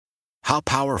How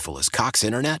powerful is Cox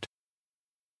Internet?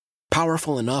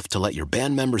 Powerful enough to let your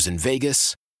band members in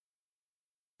Vegas,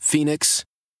 Phoenix,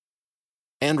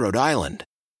 and Rhode Island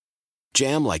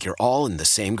jam like you're all in the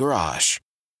same garage.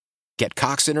 Get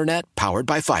Cox Internet powered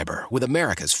by fiber with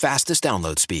America's fastest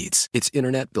download speeds. It's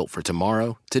internet built for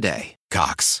tomorrow, today.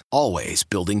 Cox, always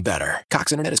building better.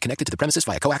 Cox Internet is connected to the premises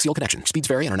via coaxial connection. Speeds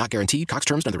vary and are not guaranteed. Cox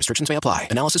terms and other restrictions may apply.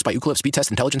 Analysis by Ookla Speed Test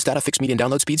Intelligence Data. Fixed median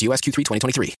download speeds. US Q3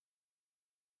 2023.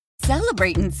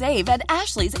 Celebrate and save at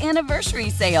Ashley's Anniversary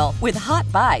Sale. With Hot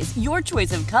Buys, your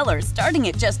choice of colors starting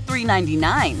at just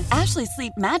 $3.99. Ashley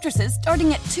Sleep mattresses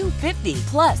starting at $2.50.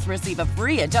 Plus, receive a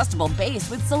free adjustable base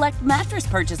with select mattress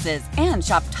purchases. And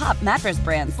shop top mattress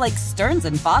brands like Stearns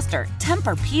 & Foster,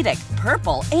 Tempur-Pedic,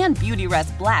 Purple, and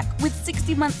Beautyrest Black with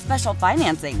 60-month special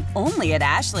financing. Only at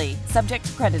Ashley. Subject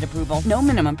to credit approval. No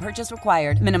minimum purchase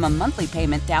required. Minimum monthly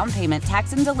payment, down payment,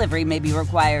 tax, and delivery may be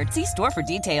required. See store for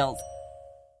details.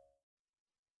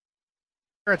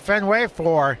 Here at Fenway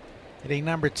for inning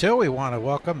number 2, we want to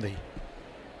welcome the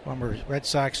former Red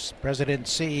Sox president and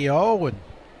CEO and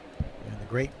in the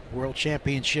great World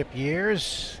Championship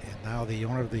years, and now the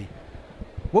owner of the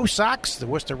Woo Sox, the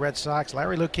Worcester Red Sox,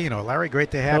 Larry Lucchino. Larry, great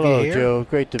to have you here. Hello, Joe.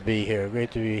 Great to be here. Great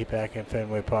to be back in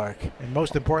Fenway Park. And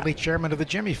most importantly, chairman of the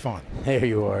Jimmy Fund. There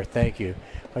you are. Thank you.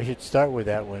 I should start with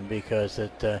that one because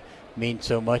it means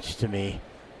so much to me.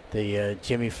 The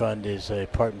Jimmy Fund is a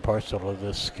part and parcel of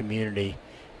this community.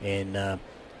 And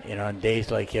on days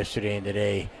like yesterday and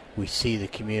today, we see the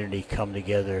community come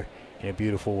together in a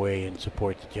beautiful way and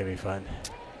support the Jimmy Fund.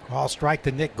 Call strike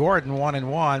to Nick Gordon,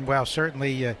 1-1. Well,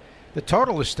 certainly the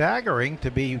total is staggering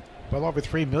to be well over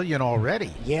 $3 million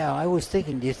already. Yeah, I was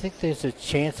thinking, do you think there's a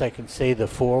chance I can say the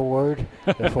 4 word,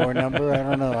 the 4 number? I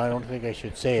don't know. I don't think I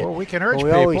should say it. Well, we can urge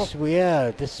people.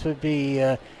 This would be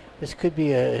this could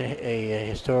be a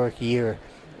historic year,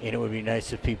 and it would be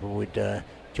nice if people would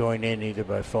join in either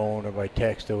by phone or by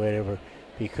text or whatever,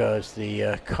 because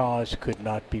the cause could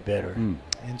not be better.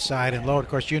 Inside and low. Of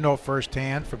course, you know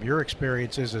firsthand from your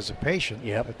experiences as a patient.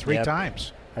 Three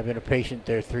times. I've been a patient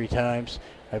there 3 times.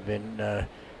 I've been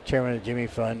chairman of the Jimmy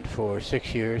Fund for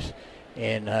 6 years,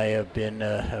 and I have been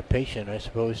a patient, I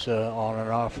suppose, on and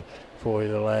off for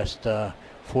the last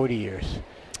 40 years.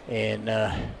 And,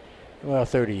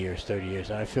 30 years.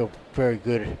 And I feel very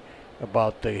good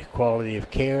about the quality of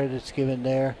care that's given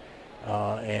there,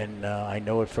 and I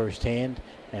know it firsthand,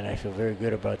 and I feel very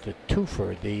good about the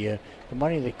twofer. The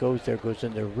money that goes there goes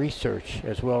into research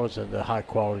as well as in the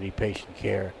high-quality patient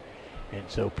care, and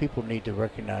so people need to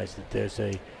recognize that there's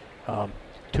a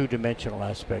two-dimensional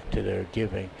aspect to their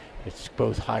giving. It's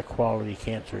both high-quality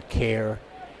cancer care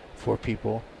for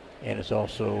people, and it's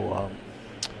also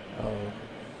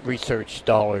research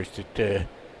dollars that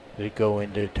go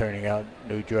into turning out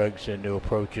new drugs and new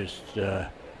approaches to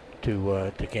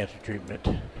cancer treatment.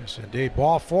 Yes, indeed.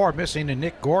 Ball 4, missing to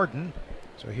Nick Gordon.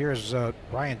 So here's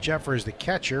Ryan Jeffers, the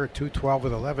catcher, 212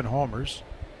 with 11 homers.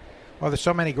 Well, there's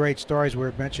so many great stories we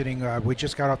were mentioning. We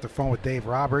just got off the phone with Dave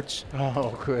Roberts.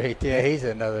 Oh, great. Yeah, he's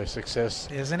another success.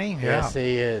 Isn't he? Yes,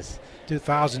 he is.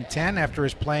 2010, after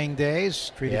his playing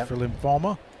days, treated for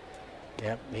lymphoma.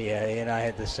 Yep, he and I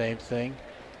had the same thing,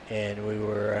 and we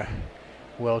were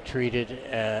well treated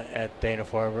at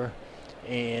Dana-Farber.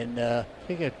 And I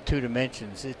think of 2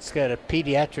 dimensions. It's got a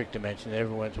pediatric dimension that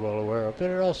everyone's well aware of,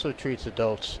 but it also treats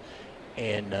adults.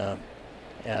 And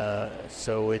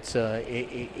so it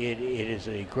is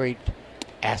a great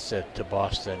asset to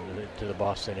Boston, to the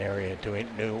Boston area, to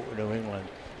New England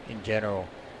in general,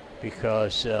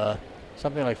 because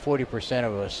something like 40%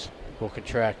 of us will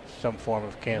contract some form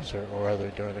of cancer or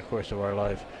other during the course of our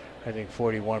life. I think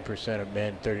 41% of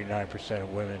men, 39% of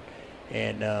women.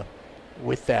 And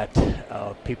with that,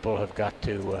 people have got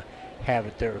to have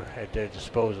at their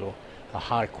disposal a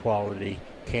high-quality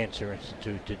cancer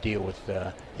institute to deal with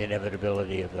the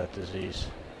inevitability of that disease.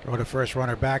 Go to first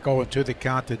runner back, 0-2 the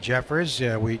count to Jeffers.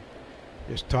 We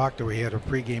just talked, we had a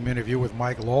pregame interview with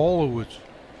Mike Lowell, who was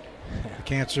a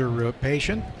cancer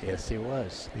patient. Yes, he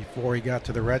was. Before he got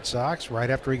to the Red Sox, right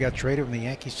after he got traded from the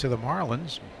Yankees to the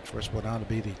Marlins. First went on to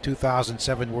be the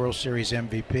 2007 World Series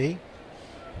MVP.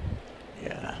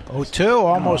 Yeah. 0-2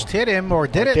 almost hit him, or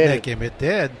did it nick him? It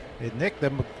did. It nicked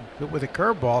him with a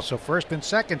curveball. So first and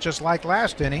second, just like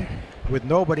last inning, with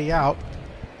nobody out.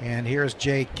 And here's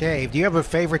Jay Cave. Do you have a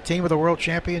favorite team of the World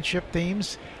Championship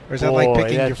teams? Or is that like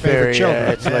picking your favorite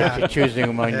children? It's like choosing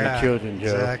among your children,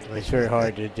 Joe. Exactly. It's very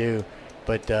hard to do.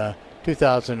 But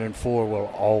 2004 will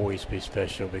always be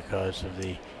special because of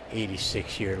the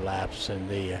 86-year lapse and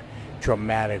the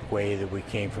dramatic way that we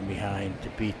came from behind to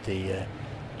beat the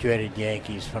dreaded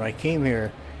Yankees. When I came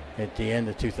here at the end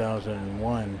of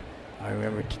 2001, I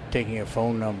remember taking a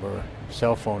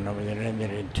cell phone number that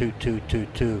ended in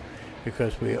 2222,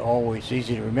 because we always,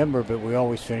 easy to remember, but we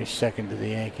always finished second to the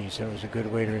Yankees. So it was a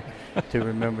good way to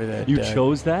remember that. You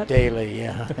chose that? Daily,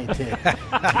 yeah, I did.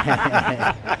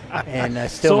 And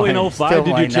so in 05,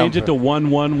 did you change it to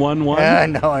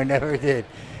 1111? No, I never did.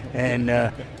 And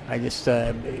I just,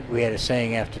 we had a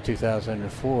saying after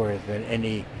 2004 that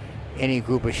any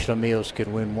group of schlemiels could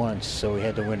win once, so we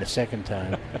had to win a second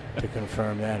time to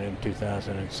confirm that in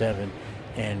 2007.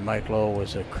 And Mike Lowell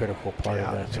was a critical part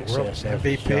of that success.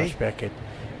 After Josh Beckett,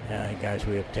 guys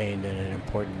we obtained in an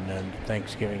important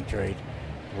Thanksgiving trade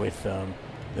with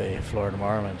the Florida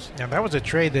Marlins. And that was a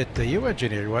trade that you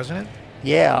engineered, wasn't it?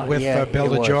 Yeah, with Bill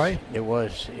DeJoy. It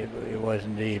was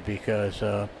indeed, because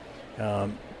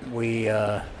we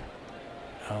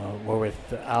were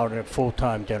without a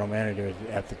full-time general manager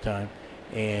at the time,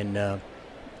 and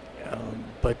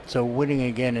but so winning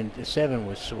again in 7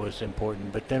 was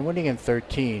important, but then winning in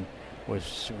 13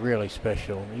 was really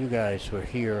special. You guys were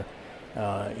here,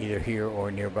 either here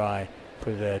or nearby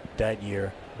for that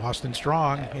year. Boston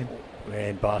Strong.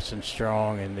 And Boston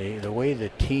Strong, and the way the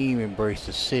team embraced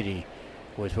the city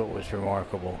was what was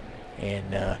remarkable,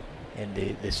 and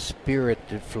the spirit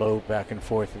that flowed back and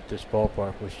forth at this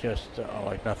ballpark was just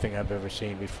like nothing I've ever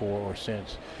seen before or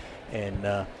since.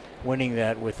 And winning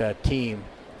that with that team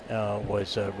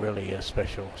was really a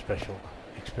special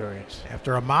experience.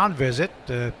 After a mound visit,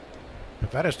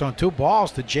 Pavetta's thrown 2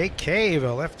 balls to Jake Cave,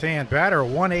 a left-hand batter,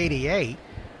 188.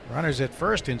 Runners at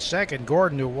first and second.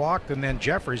 Gordon, who walked, and then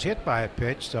Jeffers hit by a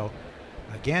pitch. So,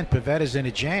 again, Pavetta's in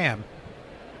a jam.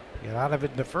 Get out of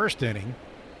it in the first inning.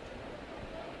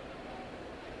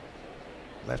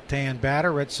 Left-hand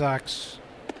batter. Red Sox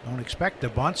don't expect a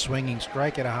bunt. Swinging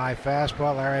strike at a high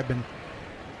fastball. Larry, I've been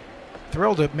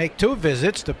thrilled to make 2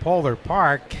 visits to Polar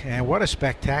Park, and what a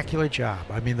spectacular job.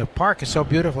 I mean, the park is so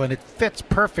beautiful, and it fits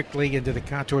perfectly into the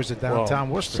contours of downtown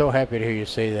Worcester. So happy to hear you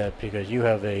say that, because you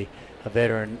have a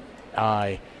veteran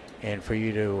eye, and for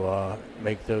you to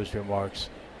make those remarks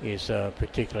is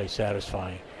particularly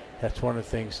satisfying. That's one of the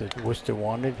things that Worcester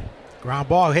wanted. Ground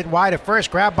ball hit wide at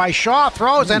first, grabbed by Shaw,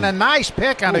 throws, and a nice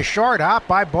pick on a short hop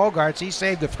by Bogaerts. He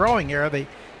saved the throwing error. They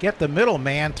get the middle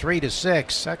man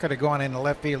 3-6. That could have gone into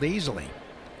left field easily.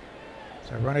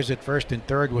 So runners at first and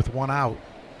third with 1 out.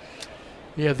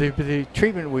 Yeah, the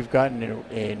treatment we've gotten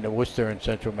in Worcester and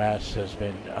Central Mass has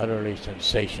been utterly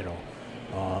sensational.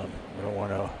 I don't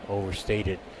want to overstate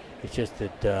it. It's just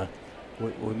that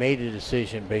we made a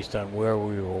decision based on where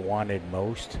we were wanted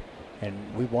most, and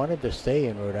we wanted to stay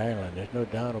in Rhode Island. There's no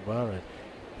doubt about it.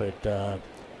 But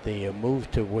the move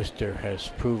to Worcester has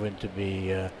proven to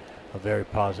be a very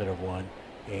positive one,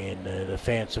 and the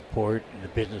fan support and the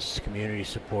business community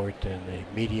support and the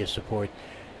media support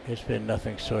has been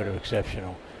nothing short of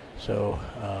exceptional. So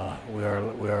we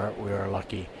are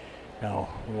lucky. Now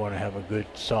we want to have a good,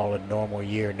 solid, normal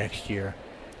year next year,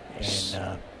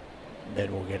 and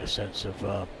then we'll get a sense of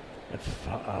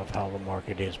how the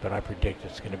market is. But I predict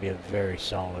it's going to be a very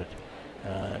solid,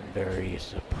 very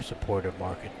supportive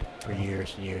market for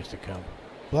years and years to come.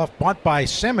 Bluff bunt by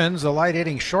Simmons, the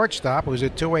light-hitting shortstop, who's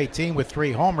at 218 with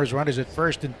 3 homers. Runners at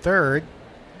first and third.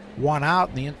 1 out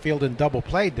in the infield in double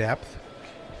play depth.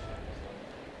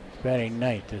 He's batting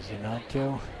ninth, is he not,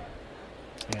 Joe?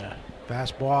 Yeah.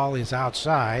 Fastball is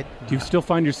outside. Do you still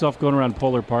find yourself going around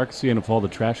Polar Park seeing if all the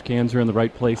trash cans are in the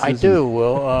right places? I do.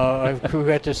 Well, we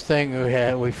got this thing.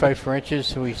 We fight for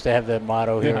inches. We used to have that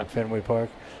motto here at Fenway Park.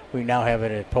 We now have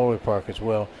it at Polar Park as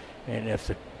well. And if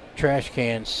the trash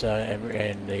cans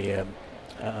and the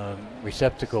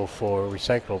receptacle for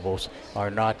recyclables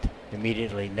are not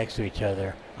immediately next to each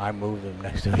other, I move them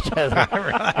next to each other.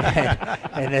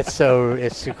 and it's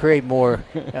to create more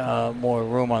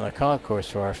room on the concourse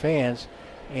for our fans,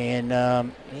 and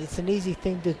it's an easy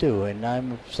thing to do, and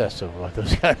I'm obsessive about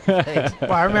those kind of things.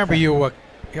 Well, I remember you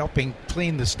helping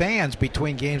clean the stands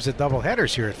between games of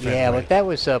doubleheaders here at Fenway. Yeah, but that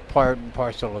was part and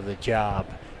parcel of the job.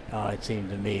 It seemed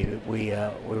to me we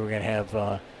were going to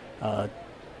have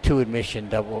 2 admission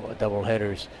double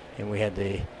headers, and we had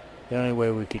the only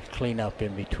way we could clean up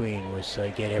in between was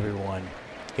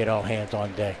get all hands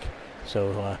on deck.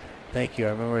 So thank you. I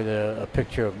remember a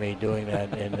picture of me doing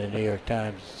that in the New York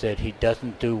Times. It said he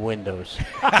doesn't do windows.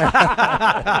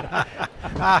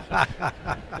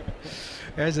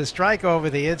 There's a strike over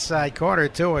the inside corner,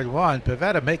 2-1.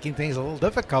 Pivetta making things a little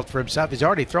difficult for himself. He's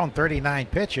already thrown 39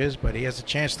 pitches, but he has a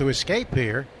chance to escape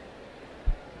here.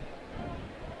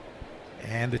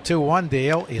 And the 2-1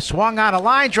 deal is swung on a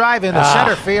line drive in the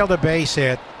center field, a base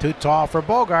hit. Too tall for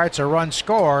Bogaerts. A run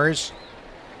scores.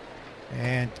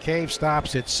 And Cave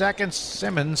stops at second.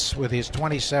 Simmons with his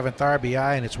 27th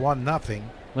RBI, and it's 1-0.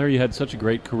 Larry, you had such a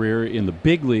great career in the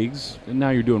big leagues, and now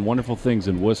you're doing wonderful things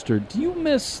in Worcester. Do you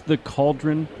miss the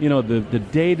cauldron? You know, the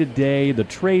day-to-day, the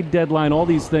trade deadline, all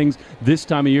these things. This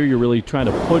time of year, you're really trying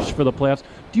to push for the playoffs.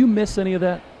 Do you miss any of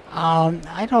that?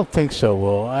 I don't think so,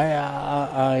 Will.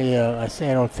 I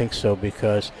say I don't think so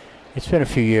because it's been a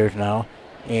few years now,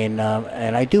 and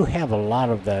I do have a lot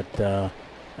of that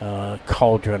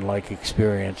cauldron-like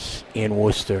experience in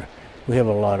Worcester. We have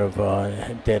a lot of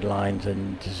deadlines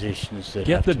and decisions that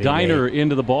Get have the to be diner made.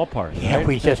 into the ballpark. Yeah, right?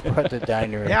 we just put the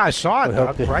diner in. Yeah, I saw We it.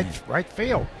 hope that- Right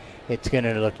field. It's going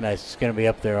to look nice. It's going to be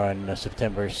up there on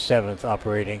September 7th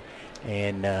operating,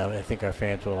 and I think our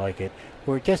fans will like it.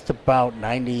 We're just about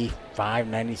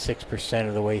 96%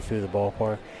 of the way through the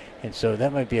ballpark, and so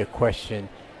that might be a question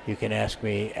you can ask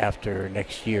me after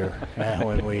next year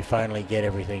when we finally get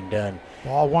everything done.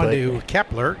 Ball one But- to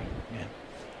Kepler.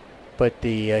 But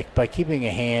by keeping a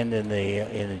hand in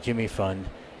the Jimmy Fund,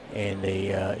 and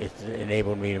it's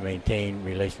enabled me to maintain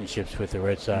relationships with the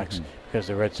Red Sox because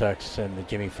the Red Sox and the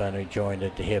Jimmy Fund are joined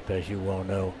at the hip, as you well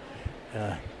know.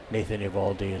 Nathan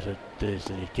Eovaldi is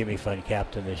the Jimmy Fund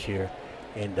captain this year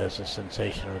and does a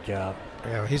sensational job.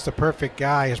 Yeah, he's the perfect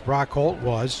guy, as Brock Holt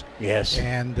was. Yes.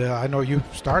 And I know you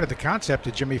started the concept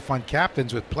of Jimmy Fund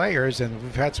captains with players, and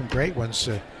we've had some great ones.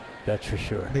 That's for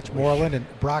sure. Mitch Moreland and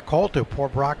Brock Holt. Poor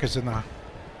Brock is in the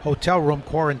hotel room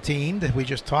quarantined. We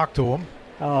just talked to him.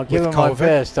 Oh, give with him my COVID.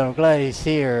 best. I'm glad he's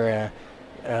here.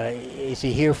 Is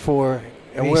he here for?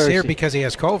 He's where is here he? because he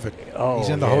has COVID. Oh, he's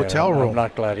in the yeah, hotel room. I'm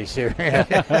not glad he's here.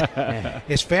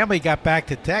 His family got back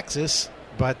to Texas,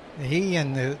 but he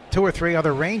and the 2 or 3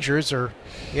 other Rangers are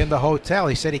in the hotel.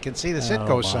 He said he can see the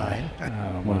Sitco sign.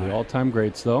 One of the all-time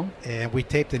greats, though. And we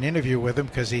taped an interview with him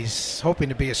because he's hoping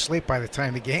to be asleep by the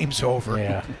time the game's over.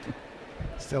 Yeah.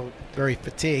 Still very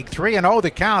fatigued. 3-0 the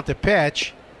count, the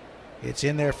pitch. It's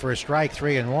in there for a strike,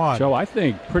 3-1. Joe, I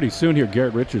think pretty soon here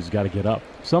Garrett Richards got to get up.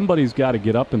 Somebody's got to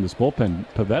get up in this bullpen.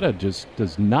 Pivetta just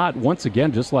does not, once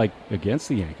again, just like against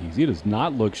the Yankees, he does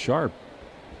not look sharp.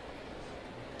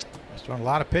 He's thrown a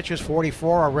lot of pitches,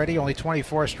 44 already, only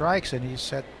 24 strikes, and he's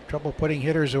had trouble putting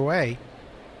hitters away.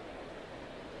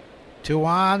 2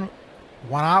 on,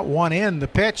 1 out, 1 in. The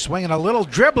pitch, swinging a little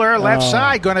dribbler, left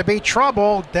side, going to be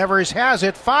trouble. Devers has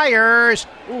it, fires.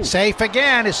 Safe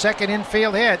again, his second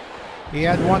infield hit. He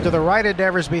had one to the right of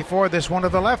Devers before, this one to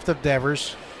the left of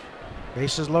Devers.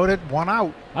 Bases loaded, 1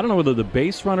 out. I don't know whether the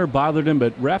base runner bothered him,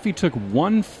 but Raffy took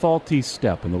one faulty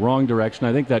step in the wrong direction.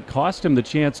 I think that cost him the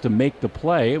chance to make the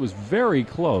play. It was very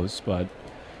close, but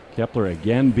Kepler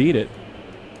again beat it.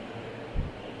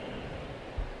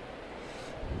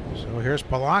 So here's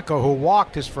Polanco, who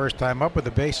walked his first time up with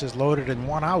the bases loaded and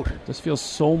 1 out. This feels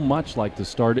so much like the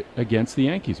start against the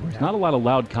Yankees. There's not a lot of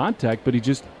loud contact, but he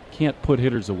just can't put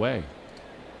hitters away.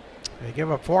 They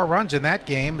give up 4 runs in that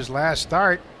game, his last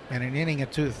start, and an inning and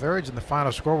 2/3, and the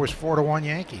final score was 4-1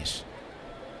 Yankees.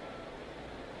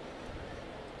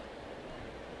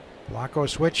 Polanco,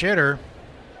 switch hitter.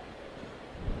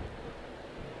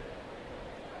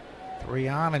 3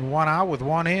 on and 1 out with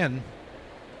 1 in.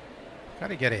 Got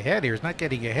to get ahead here. He's not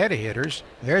getting ahead of hitters.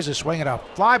 There's a swing at a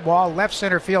fly ball, left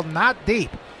center field, not deep.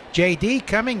 JD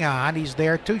coming on. He's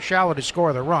there, too shallow to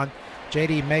score the run.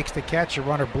 JD makes the catch. The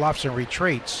runner bluffs and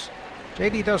retreats.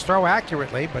 JD does throw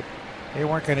accurately, but they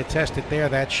weren't going to test it there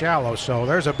that shallow. So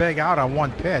there's a big out on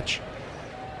one pitch.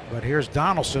 But here's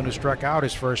Donaldson, who struck out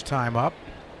his first time up.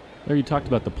 There you talked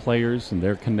about the players and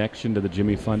their connection to the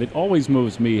Jimmy Fund. It always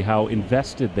moves me how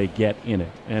invested they get in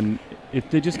it. And if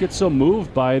they just get so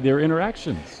moved by their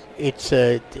interactions. It's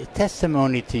a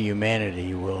testimony to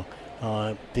humanity, Will.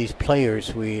 These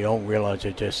players, we don't realize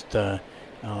are just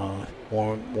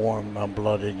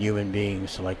warm-blooded human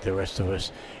beings like the rest of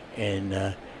us.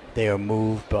 And they are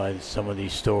moved by some of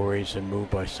these stories and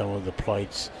moved by some of the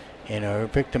plights and are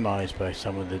victimized by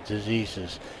some of the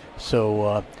diseases.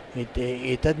 So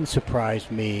it doesn't surprise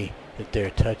me that they're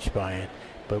touched by it.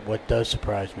 But what does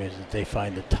surprise me is that they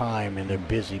find the time in their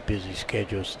busy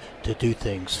schedules to do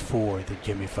things for the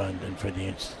Jimmy Fund and for the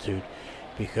Institute,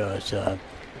 because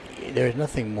there's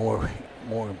nothing more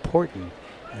important.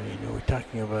 I mean, we're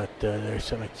talking about there's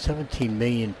like 17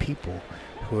 million people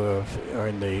who are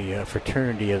in the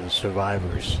fraternity of the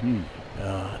survivors.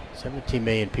 17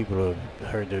 million people who have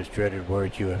heard those dreaded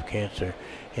words, "You have cancer,"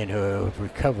 and who have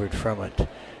recovered from it.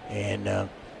 And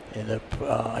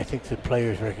I think the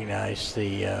players recognize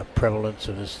the prevalence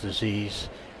of this disease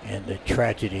and the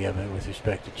tragedy of it with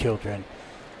respect to children,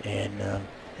 and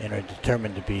are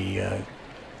determined to be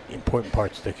important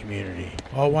parts of the community.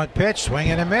 0-1 pitch, swing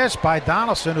and a miss by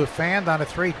Donaldson, who fanned on a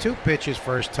 3-2 pitch his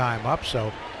first time up.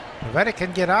 So Pivetta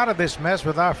can get out of this mess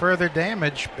without further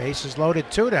damage. Bases loaded,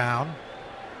 2 down.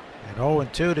 And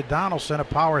 0-2 to Donaldson, a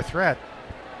power threat.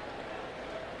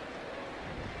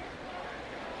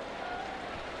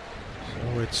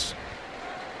 So it's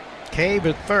Cave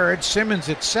at third, Simmons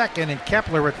at second, and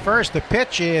Kepler at first. The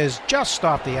pitch is just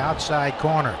off the outside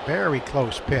corner. Very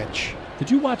close pitch. Did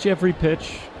you watch every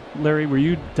pitch, Larry? Were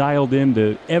you dialed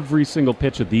into every single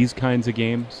pitch of these kinds of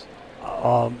games?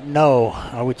 No,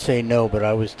 I would say no, but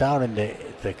I was down in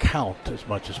the count as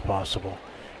much as possible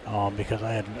because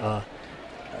I had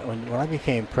when I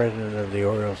became president of the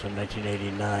Orioles in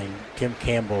 1989, Kim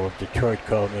Campbell of Detroit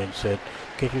called me and said,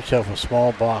 "Get yourself a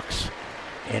small box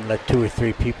and let 2 or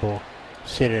 3 people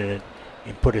sit in it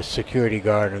and put a security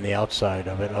guard on the outside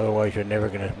of it. Otherwise, you're never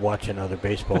going to watch another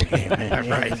baseball game in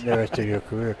the rest of your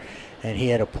career." And he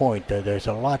had a point. There's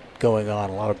a lot going on.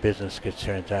 A lot of business gets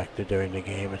transacted during the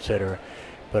game, etc.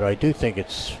 But I do think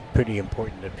it's pretty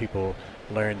important that people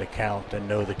learn the count and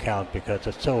know the count, because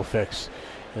it so affects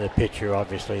the pitcher,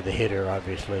 obviously, the hitter,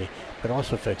 obviously, but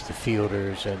also affects the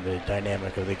fielders and the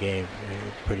dynamic of the game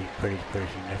pretty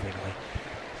significantly.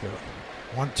 So.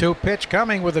 1-2 pitch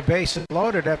coming with the bases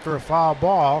loaded after a foul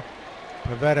ball.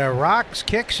 Pivetta rocks,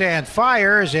 kicks, and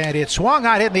fires, and it swung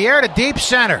out in the air to deep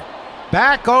center.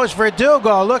 Back goes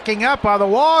Verdugo, looking up on the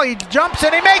wall. He jumps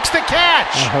and he makes the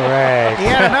catch. All right. He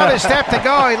had another step to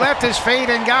go. He left his feet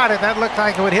and got it. That looked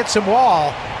like it would hit some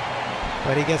wall,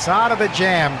 but he gets out of the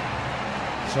jam.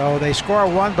 So they score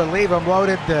 1, but leave him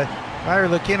loaded. Larry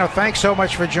Lucchino, thanks so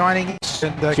much for joining us,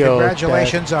 and Joe,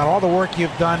 congratulations on all the work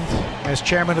you've done as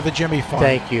chairman of the Jimmy Fund.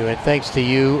 Thank you, and thanks to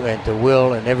you and to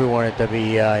Will and everyone at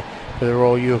WEEI for the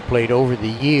role you have played over the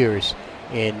years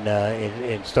in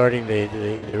starting the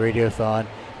Radiothon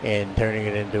and turning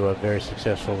it into a very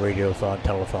successful Radiothon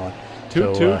telethon.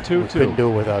 We couldn't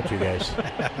do it without you guys.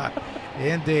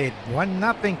 Indeed.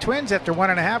 1-0 Twins after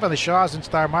 1.5 on the Shaws and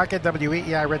Star Market,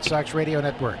 WEEI Red Sox Radio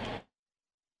Network.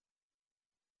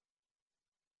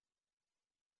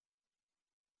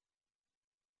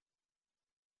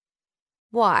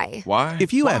 Why?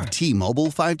 If you have T-Mobile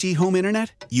 5G home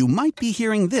internet, you might be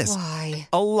hearing this Why?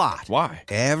 a lot. Why?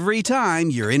 Every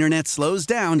time your internet slows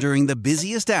down during the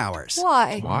busiest hours.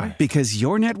 Why? Because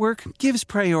your network gives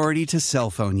priority to cell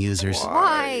phone users.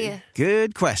 Why?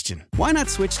 Good question. Why not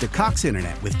switch to Cox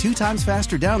Internet with 2 times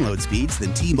faster download speeds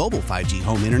than T-Mobile 5G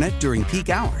home internet during peak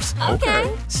hours?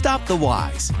 Okay. Stop the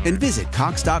whys and visit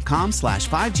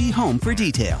cox.com/5G home for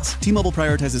details. T-Mobile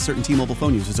prioritizes certain T-Mobile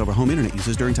phone users over home internet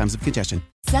users during times of congestion.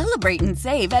 Celebrate and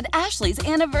save at Ashley's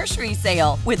Anniversary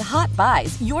Sale. With Hot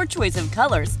Buys, your choice of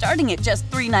colors starting at just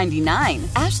 $3.99.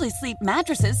 Ashley Sleep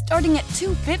mattresses starting at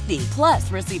 $2.50. Plus,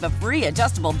 receive a free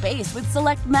adjustable base with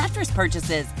select mattress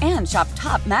purchases. And shop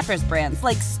top mattress brands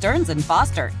like Stearns &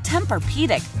 Foster,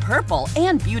 Tempur-Pedic, Purple,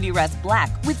 and Beautyrest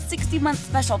Black with 60-month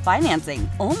special financing.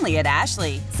 Only at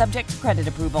Ashley. Subject to credit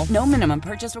approval. No minimum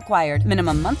purchase required.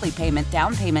 Minimum monthly payment,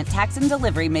 down payment, tax, and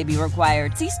delivery may be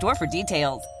required. See store for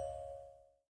details.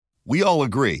 We all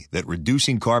agree that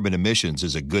reducing carbon emissions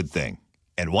is a good thing.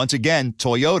 And once again,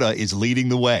 Toyota is leading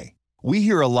the way. We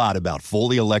hear a lot about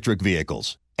fully electric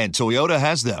vehicles, and Toyota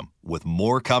has them, with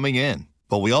more coming in.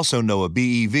 But we also know a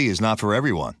BEV is not for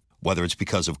everyone, whether it's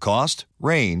because of cost,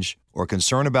 range, or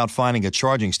concern about finding a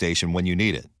charging station when you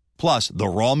need it. Plus, the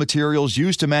raw materials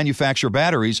used to manufacture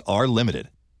batteries are limited.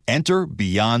 Enter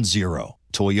Beyond Zero,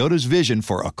 Toyota's vision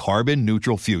for a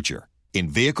carbon-neutral future. In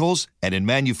vehicles and in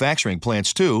manufacturing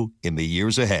plants, too, in the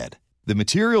years ahead. The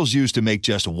materials used to make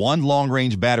just one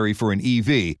long-range battery for an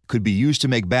EV could be used to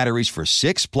make batteries for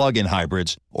 6 plug-in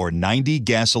hybrids or 90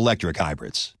 gas-electric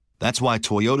hybrids. That's why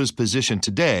Toyota's position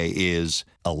today is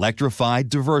electrified,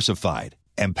 diversified,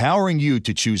 empowering you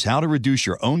to choose how to reduce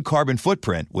your own carbon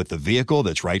footprint with the vehicle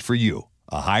that's right for you,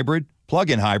 a hybrid,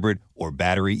 plug-in hybrid, or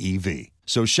battery EV.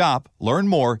 So shop, learn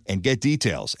more, and get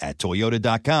details at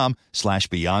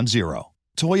toyota.com/beyond zero.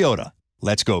 Toyota,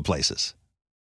 let's go places.